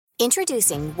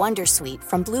Introducing Wondersuite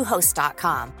from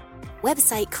Bluehost.com.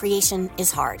 Website creation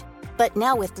is hard, but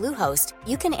now with Bluehost,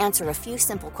 you can answer a few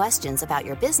simple questions about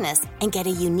your business and get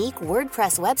a unique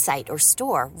WordPress website or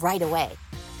store right away.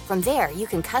 From there, you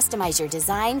can customize your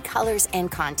design, colors,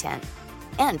 and content.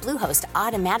 And Bluehost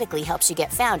automatically helps you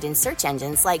get found in search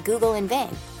engines like Google and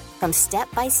Bing. From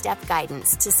step-by-step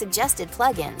guidance to suggested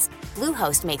plugins,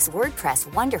 Bluehost makes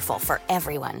WordPress wonderful for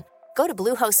everyone. Go to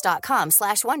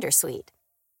bluehost.com/wondersuite.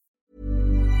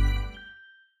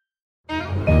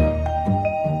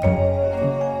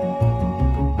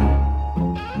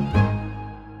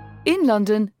 In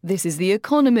London, this is The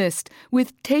Economist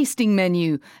with Tasting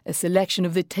Menu, a selection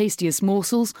of the tastiest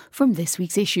morsels from this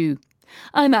week's issue.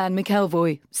 I'm Anne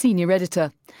McElvoy, Senior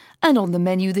Editor. And on the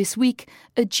menu this week,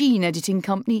 a gene editing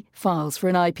company files for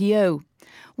an IPO,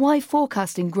 why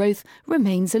forecasting growth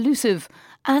remains elusive,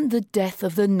 and the death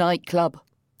of the nightclub.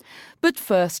 But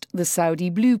first, the Saudi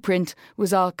blueprint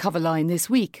was our cover line this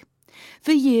week.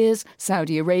 For years,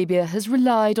 Saudi Arabia has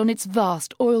relied on its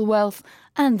vast oil wealth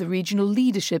and the regional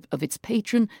leadership of its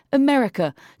patron,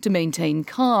 America, to maintain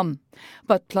calm.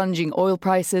 But plunging oil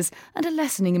prices and a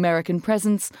lessening American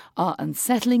presence are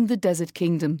unsettling the desert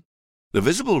kingdom. The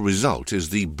visible result is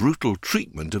the brutal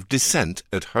treatment of dissent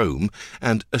at home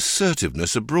and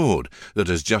assertiveness abroad that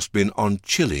has just been on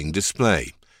chilling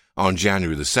display. On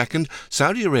January the 2nd,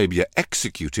 Saudi Arabia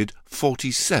executed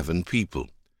 47 people.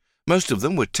 Most of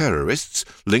them were terrorists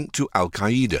linked to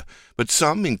Al-Qaeda, but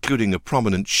some, including a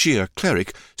prominent Shia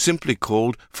cleric, simply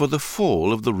called for the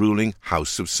fall of the ruling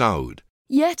House of Saud.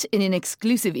 Yet, in an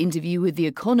exclusive interview with The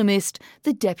Economist,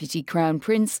 the Deputy Crown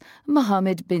Prince,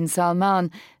 Mohammed bin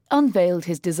Salman, unveiled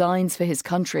his designs for his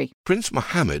country. Prince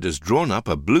Mohammed has drawn up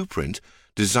a blueprint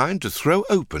designed to throw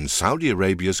open Saudi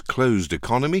Arabia's closed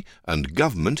economy and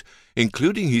government,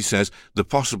 including, he says, the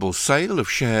possible sale of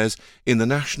shares in the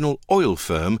national oil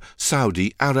firm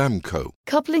Saudi Aramco.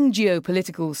 Coupling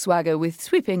geopolitical swagger with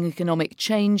sweeping economic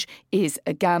change is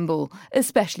a gamble,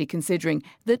 especially considering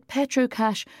that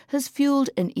Petrocash has fueled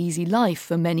an easy life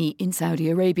for many in Saudi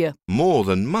Arabia. More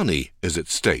than money is at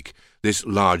stake. This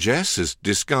largesse has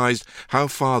disguised how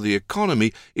far the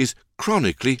economy is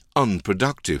chronically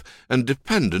unproductive and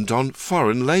dependent on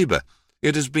foreign labour.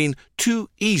 It has been too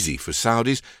easy for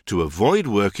Saudis to avoid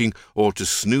working or to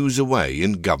snooze away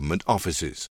in government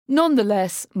offices.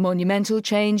 Nonetheless, monumental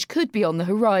change could be on the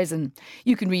horizon.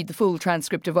 You can read the full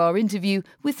transcript of our interview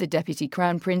with the Deputy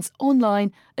Crown Prince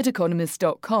online at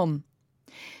economist.com.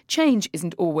 Change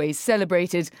isn't always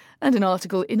celebrated, and an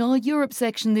article in our Europe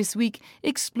section this week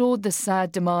explored the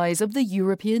sad demise of the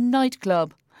European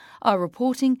nightclub. Our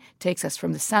reporting takes us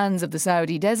from the sands of the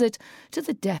Saudi desert to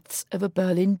the depths of a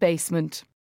Berlin basement.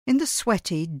 In the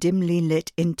sweaty, dimly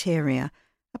lit interior,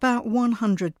 about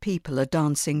 100 people are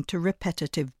dancing to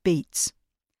repetitive beats.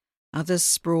 Others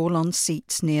sprawl on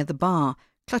seats near the bar,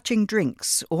 clutching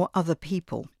drinks or other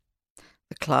people.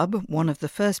 The club, one of the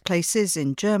first places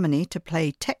in Germany to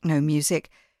play techno music,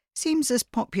 seems as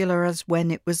popular as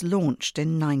when it was launched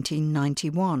in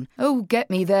 1991. Oh, get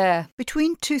me there.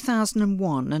 Between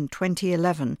 2001 and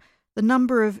 2011, the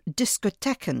number of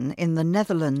discotheeken in the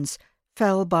Netherlands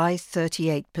fell by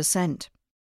 38%.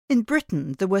 In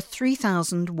Britain, there were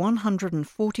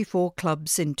 3,144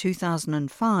 clubs in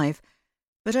 2005,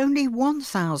 but only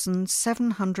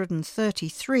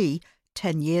 1,733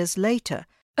 10 years later.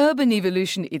 Urban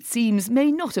evolution, it seems, may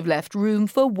not have left room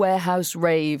for warehouse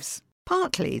raves.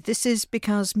 Partly this is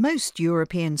because most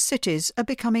European cities are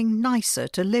becoming nicer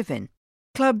to live in.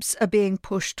 Clubs are being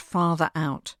pushed farther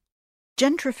out.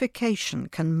 Gentrification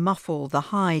can muffle the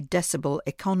high decibel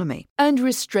economy. And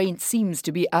restraint seems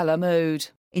to be à la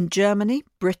mode. In Germany,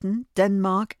 Britain,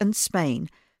 Denmark and Spain,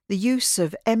 the use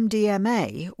of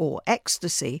MDMA, or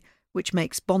ecstasy, which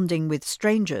makes bonding with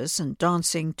strangers and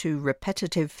dancing to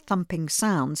repetitive thumping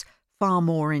sounds far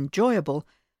more enjoyable,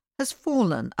 has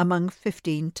fallen among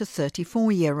 15 to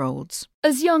 34-year-olds.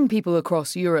 As young people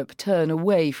across Europe turn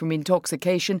away from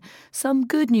intoxication, some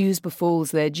good news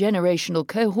befalls their generational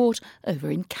cohort over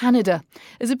in Canada.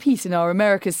 As a piece in our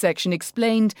Americas section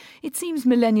explained, it seems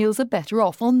millennials are better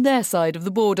off on their side of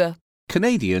the border.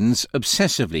 Canadians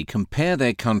obsessively compare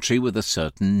their country with a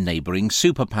certain neighbouring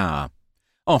superpower.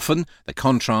 Often, the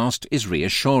contrast is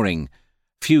reassuring.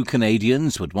 Few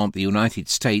Canadians would want the United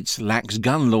States' lax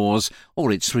gun laws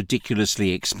or its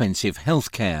ridiculously expensive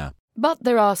health care. But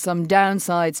there are some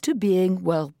downsides to being,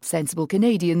 well, sensible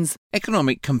Canadians.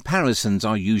 Economic comparisons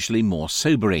are usually more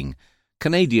sobering.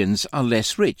 Canadians are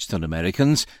less rich than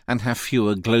Americans and have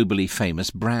fewer globally famous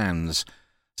brands.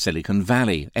 Silicon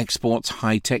Valley exports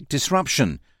high-tech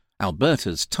disruption.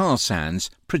 Alberta's tar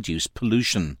sands produce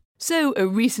pollution. So a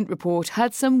recent report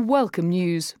had some welcome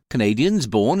news. Canadians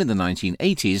born in the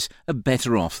 1980s are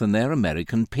better off than their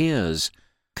American peers.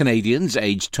 Canadians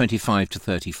aged 25 to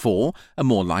 34 are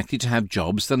more likely to have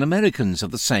jobs than Americans of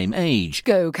the same age.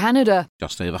 Go Canada!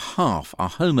 Just over half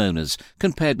are homeowners,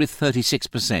 compared with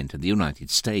 36% in the United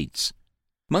States.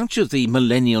 Much of the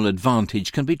millennial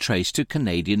advantage can be traced to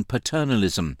Canadian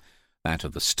paternalism, that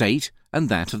of the state and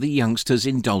that of the youngsters'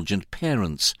 indulgent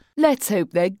parents. Let's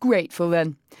hope they're grateful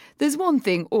then. There's one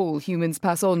thing all humans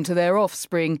pass on to their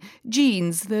offspring,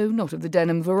 genes, though not of the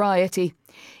denim variety.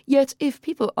 Yet if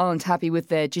people aren't happy with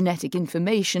their genetic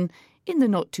information, in the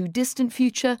not-too-distant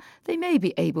future they may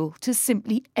be able to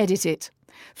simply edit it.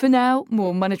 For now,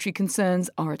 more monetary concerns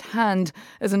are at hand.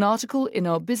 As an article in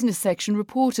our business section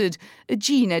reported, a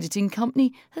gene-editing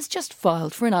company has just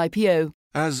filed for an IPO.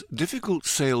 As difficult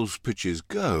sales pitches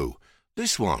go,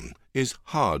 this one is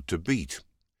hard to beat.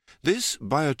 This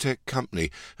biotech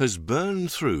company has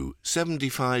burned through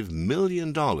 $75 million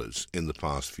in the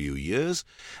past few years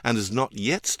and has not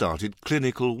yet started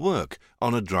clinical work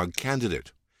on a drug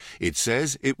candidate. It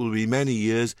says it will be many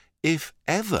years, if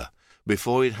ever,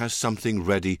 before it has something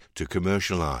ready to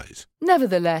commercialise.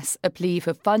 Nevertheless, a plea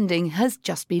for funding has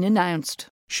just been announced.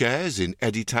 Shares in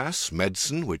Editas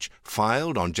Medicine, which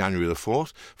filed on January the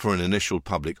 4th for an initial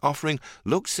public offering,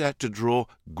 look set to draw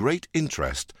great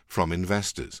interest from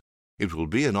investors. It will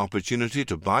be an opportunity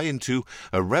to buy into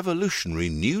a revolutionary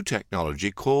new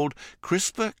technology called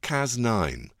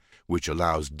CRISPR-Cas9, which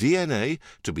allows DNA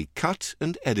to be cut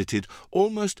and edited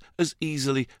almost as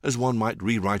easily as one might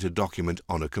rewrite a document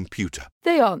on a computer.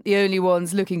 They aren't the only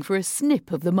ones looking for a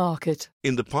snip of the market.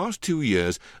 In the past 2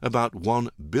 years, about $1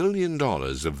 billion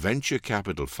of venture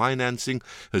capital financing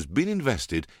has been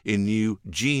invested in new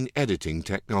gene editing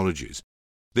technologies.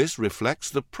 This reflects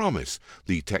the promise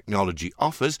the technology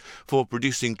offers for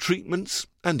producing treatments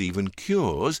and even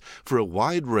cures for a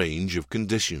wide range of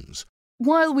conditions.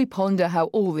 While we ponder how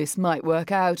all this might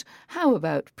work out, how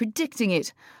about predicting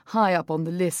it? High up on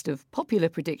the list of popular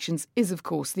predictions is, of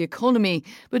course, the economy.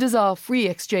 But as our free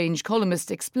exchange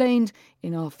columnist explained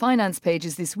in our finance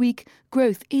pages this week,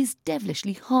 growth is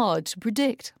devilishly hard to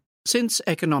predict. Since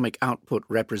economic output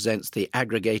represents the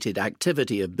aggregated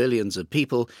activity of billions of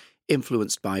people,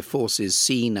 influenced by forces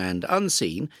seen and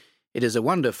unseen, it is a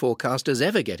wonder forecasters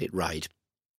ever get it right.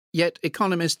 Yet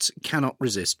economists cannot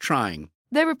resist trying.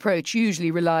 Their approach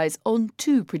usually relies on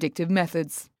two predictive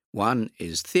methods. One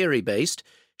is theory-based,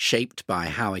 shaped by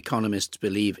how economists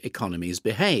believe economies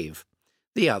behave.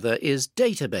 The other is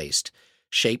data-based,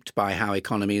 shaped by how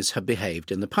economies have behaved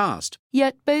in the past.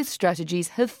 Yet both strategies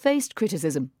have faced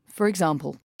criticism. For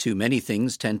example, too many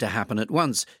things tend to happen at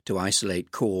once to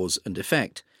isolate cause and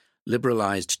effect.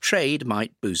 Liberalised trade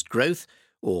might boost growth,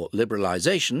 or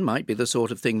liberalisation might be the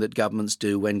sort of thing that governments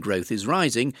do when growth is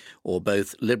rising, or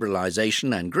both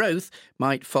liberalisation and growth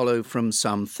might follow from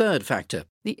some third factor.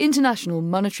 The International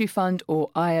Monetary Fund,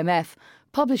 or IMF,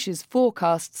 publishes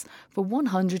forecasts for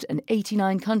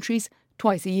 189 countries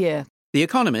twice a year. The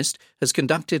Economist has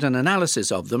conducted an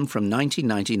analysis of them from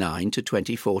 1999 to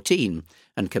 2014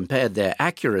 and compared their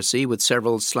accuracy with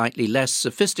several slightly less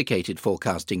sophisticated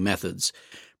forecasting methods,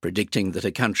 predicting that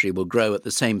a country will grow at the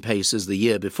same pace as the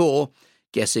year before,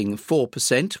 guessing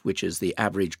 4%, which is the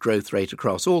average growth rate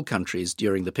across all countries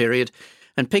during the period,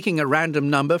 and picking a random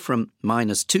number from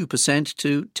 -2%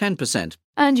 to 10%.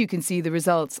 And you can see the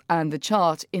results and the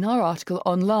chart in our article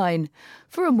online.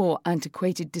 For a more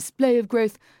antiquated display of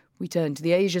growth, we turn to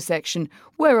the Asia section,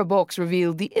 where a box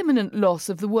revealed the imminent loss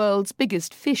of the world's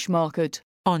biggest fish market.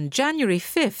 On January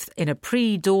 5th, in a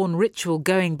pre-dawn ritual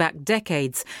going back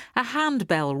decades, a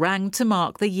handbell rang to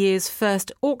mark the year's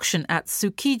first auction at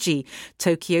Tsukiji,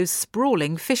 Tokyo's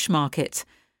sprawling fish market.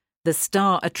 The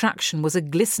star attraction was a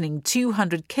glistening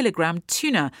 200-kilogram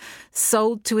tuna,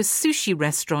 sold to a sushi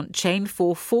restaurant chain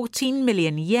for 14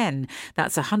 million yen.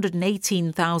 That's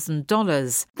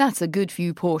 $118,000. That's a good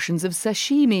few portions of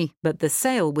sashimi. But the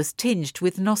sale was tinged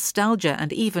with nostalgia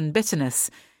and even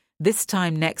bitterness. This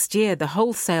time next year, the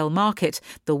wholesale market,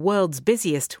 the world's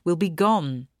busiest, will be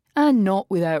gone. And not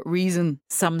without reason.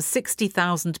 Some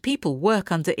 60,000 people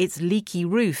work under its leaky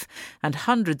roof, and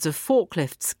hundreds of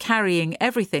forklifts carrying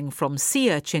everything from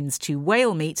sea urchins to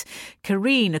whale meat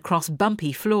careen across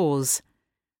bumpy floors.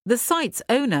 The site's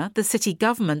owner, the city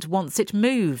government, wants it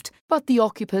moved. But the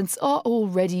occupants are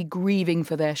already grieving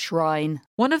for their shrine.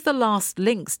 One of the last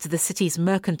links to the city's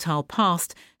mercantile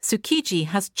past, Tsukiji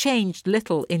has changed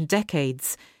little in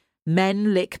decades.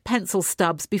 Men lick pencil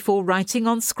stubs before writing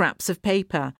on scraps of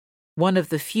paper. One of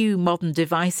the few modern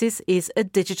devices is a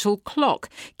digital clock,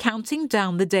 counting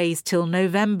down the days till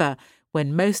November,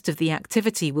 when most of the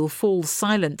activity will fall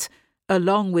silent,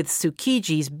 along with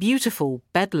Tsukiji's beautiful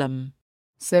Bedlam.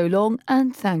 So long,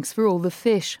 and thanks for all the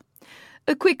fish.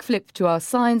 A quick flip to our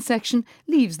science section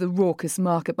leaves the raucous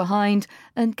market behind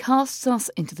and casts us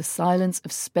into the silence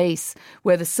of space,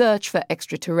 where the search for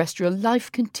extraterrestrial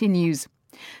life continues.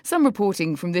 Some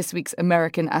reporting from this week's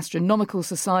American Astronomical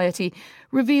Society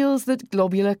reveals that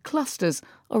globular clusters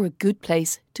are a good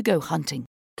place to go hunting.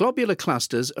 Globular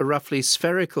clusters are roughly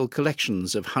spherical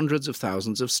collections of hundreds of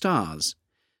thousands of stars.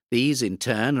 These, in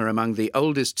turn, are among the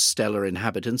oldest stellar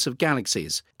inhabitants of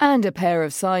galaxies. And a pair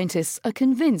of scientists are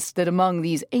convinced that among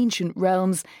these ancient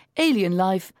realms, alien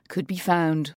life could be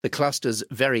found. The cluster's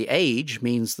very age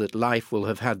means that life will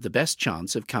have had the best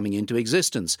chance of coming into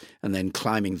existence and then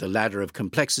climbing the ladder of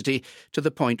complexity to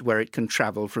the point where it can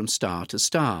travel from star to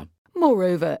star.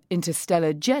 Moreover,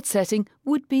 interstellar jet setting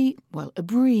would be, well, a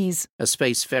breeze. A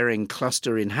spacefaring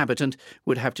cluster inhabitant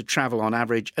would have to travel on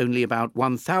average only about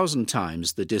 1,000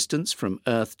 times the distance from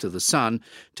Earth to the Sun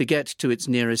to get to its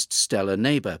nearest stellar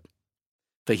neighbour.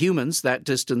 For humans, that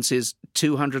distance is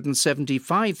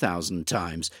 275,000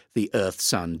 times the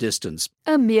Earth-Sun distance.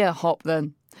 A mere hop,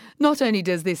 then. Not only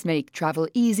does this make travel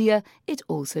easier, it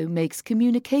also makes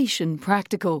communication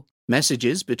practical.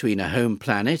 Messages between a home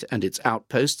planet and its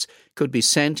outposts could be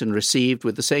sent and received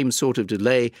with the same sort of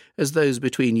delay as those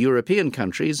between European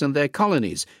countries and their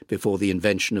colonies before the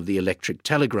invention of the electric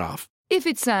telegraph. If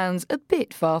it sounds a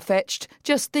bit far-fetched,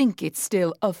 just think it's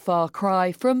still a far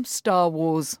cry from Star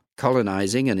Wars.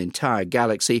 Colonizing an entire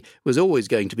galaxy was always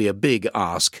going to be a big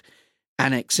ask.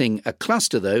 Annexing a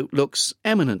cluster, though, looks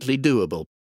eminently doable.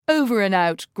 Over and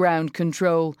out, ground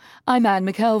control. I'm Anne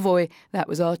McElvoy. That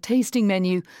was our tasting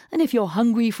menu. And if you're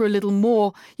hungry for a little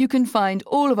more, you can find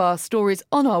all of our stories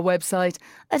on our website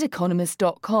at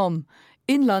economist.com.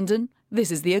 In London,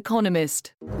 this is The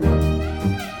Economist.